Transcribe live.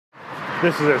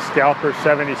This is a Scalper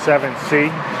 77C.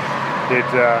 It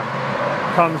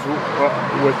comes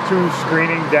with two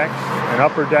screening decks, an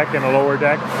upper deck and a lower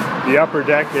deck. The upper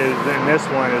deck is, in this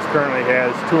one, currently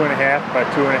has 2.5 by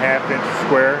 2.5 inch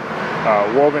square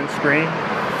woven screen.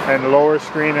 And the lower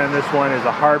screen on this one is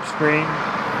a harp screen,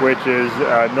 which is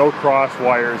no cross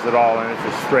wires at all, and it's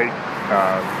just straight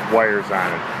wires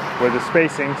on it, with the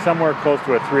spacing somewhere close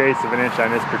to a 3/8 of an inch on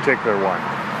this particular one.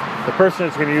 The person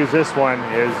that's going to use this one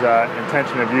is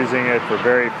intention of using it for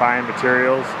very fine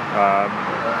materials,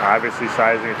 obviously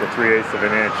sizing it to 3/8 of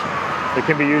an inch. It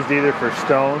can be used either for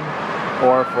stone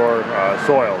or for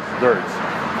soils, dirts.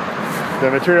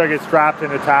 The material gets dropped in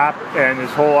the top, and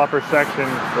this whole upper section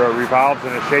revolves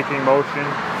in a shaking motion.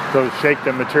 So shake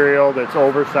the material that's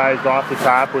oversized off the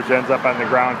top, which ends up on the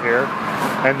ground here.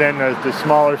 And then the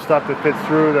smaller stuff that fits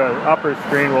through the upper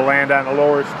screen will land on the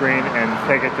lower screen and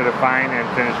take it to the fine and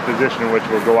finished position, which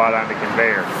will go out on the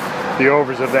conveyor. The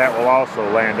overs of that will also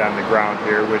land on the ground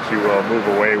here, which you will move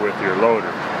away with your loader.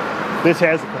 This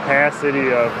has the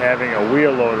capacity of having a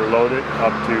wheel loader loaded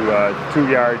up to a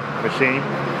 2-yard machine.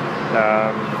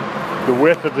 The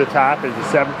width of the top is a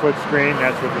 7-foot screen.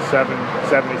 That's what the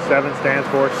 777 stands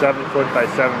for, 7-foot by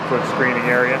 7-foot screening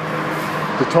area.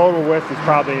 The total width is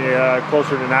probably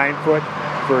closer to 9 foot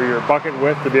for your bucket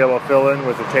width to be able to fill in,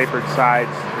 with the tapered sides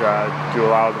to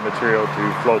allow the material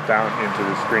to float down into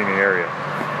the screening area.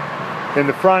 In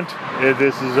the front, you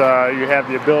have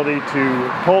the ability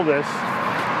to pull this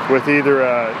with either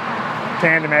a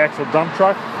tandem axle dump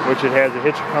truck, which it has a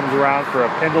hitch that comes around for a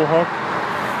pintle hook,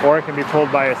 or it can be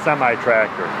pulled by a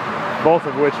semi-tractor, both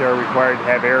of which are required to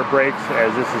have air brakes,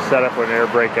 as this is set up with an air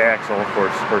brake axle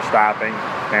for stopping,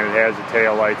 and it has the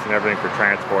tail lights and everything for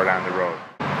transport on the road.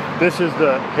 This is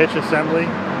the hitch assembly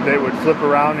that would flip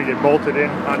around and get bolted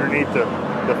in underneath the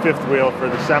fifth wheel for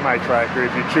the semi-tractor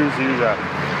if you choose to use a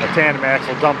tandem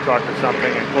axle dump truck or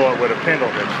something and pull it with a pintle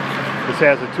hitch. This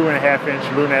has a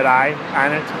 2.5-inch lunette eye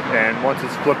on it, and once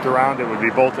it's flipped around, it would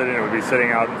be bolted and it would be sitting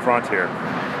out in front here.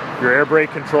 Your air brake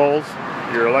controls,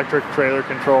 your electric trailer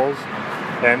controls,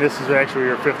 and this is actually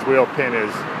your fifth wheel pin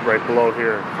is right below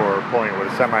here for pulling it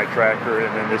with a semi-tractor,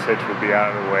 and then this hitch would be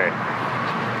out of the way.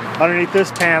 Underneath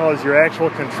this panel is your actual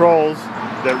controls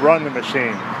that run the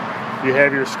machine. You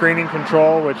have your screening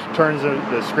control, which turns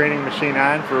the screening machine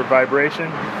on for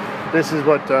vibration. This is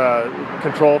what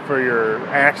control for your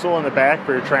axle in the back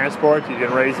for your transport. You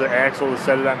can raise the axle to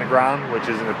set it on the ground, which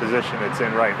is in the position it's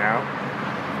in right now.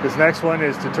 This next one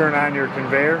is to turn on your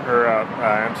conveyor, or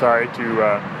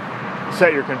to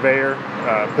set your conveyor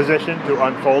position, to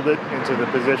unfold it into the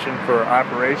position for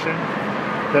operation.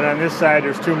 Then on this side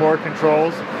there's two more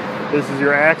controls. This is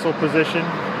your axle position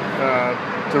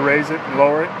to raise it and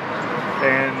lower it,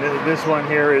 and this one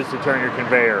here is to turn your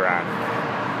conveyor on.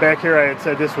 Back here I had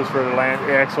said this was for the land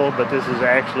axle, but this is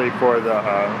actually for the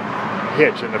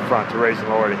hitch in the front, to raise and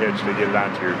lower the hitch to get it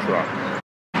onto your truck.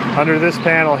 Under this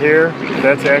panel here,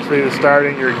 that's actually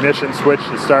your ignition switch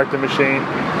to start the machine,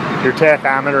 your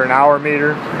tachometer and hour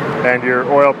meter, and your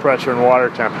oil pressure and water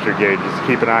temperature gauges to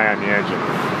keep an eye on the engine.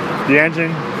 The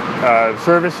engine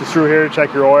service is through here to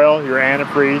check your oil, your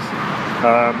antifreeze.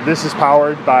 This is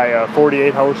powered by a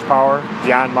 48 horsepower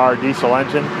Yanmar diesel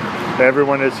engine.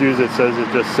 Everyone that's used it says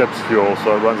it just sips fuel,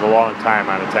 so it runs a long time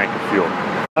on a tank of fuel.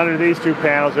 Under these two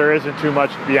panels, there isn't too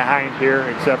much behind here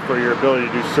except for your ability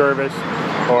to do service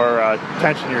or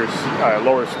tension your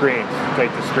lower screens.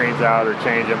 Take the screens out or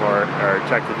change them, or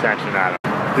check the tension on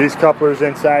them. These couplers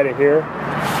inside of here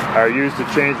are used to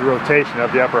change the rotation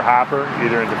of the upper hopper,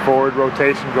 either into forward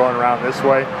rotation going around this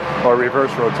way, or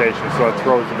reverse rotation, so it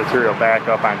throws the material back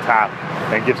up on top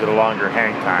and gives it a longer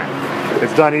hang time.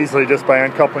 It's done easily just by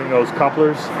uncoupling those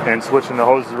couplers and switching the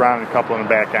hoses around and coupling them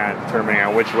back on, determining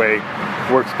on which way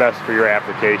works best for your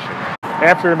application.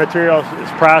 After the material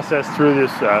is processed through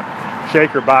this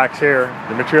shaker box here,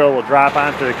 the material will drop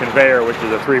onto the conveyor, which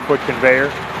is a 3-foot conveyor,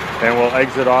 and will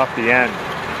exit off the end.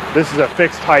 This is a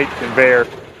fixed height conveyor.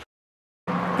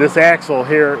 This axle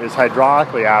here is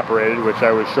hydraulically operated, which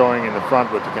I was showing in the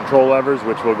front with the control levers,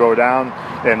 which will go down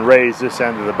and raise this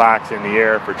end of the box in the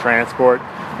air for transport,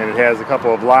 and it has a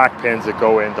couple of lock pins that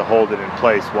go in to hold it in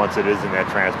place once it is in that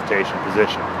transportation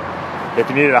position. If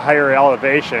you needed a higher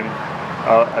elevation,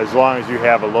 as long as you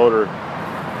have a loader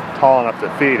tall enough to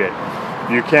feed it,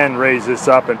 you can raise this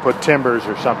up and put timbers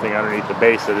or something underneath the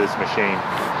base of this machine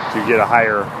to get a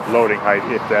higher loading height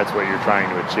if that's what you're trying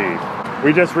to achieve.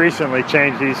 We just recently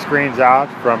changed these screens out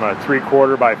from a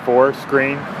 3/4 by 4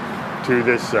 screen to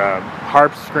this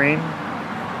harp screen.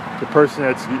 The person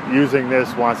that's using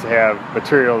this wants to have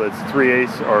material that's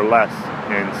 3/8 or less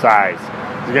in size.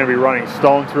 He's going to be running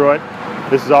stone through it,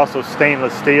 This is also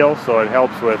stainless steel, so it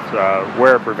helps with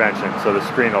wear prevention, so the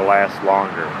screen will last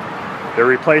longer. They're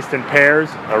replaced in pairs,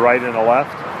 a right and a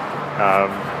left,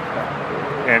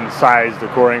 and sized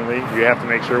accordingly. You have to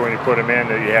make sure when you put them in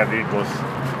that you have equal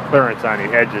clearance on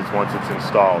the edges once it's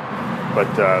installed. But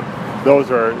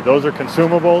those are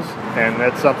consumables, and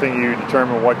that's something you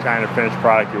determine what kind of finished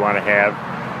product you want to have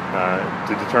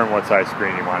to determine what size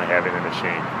screen you want to have in the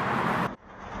machine.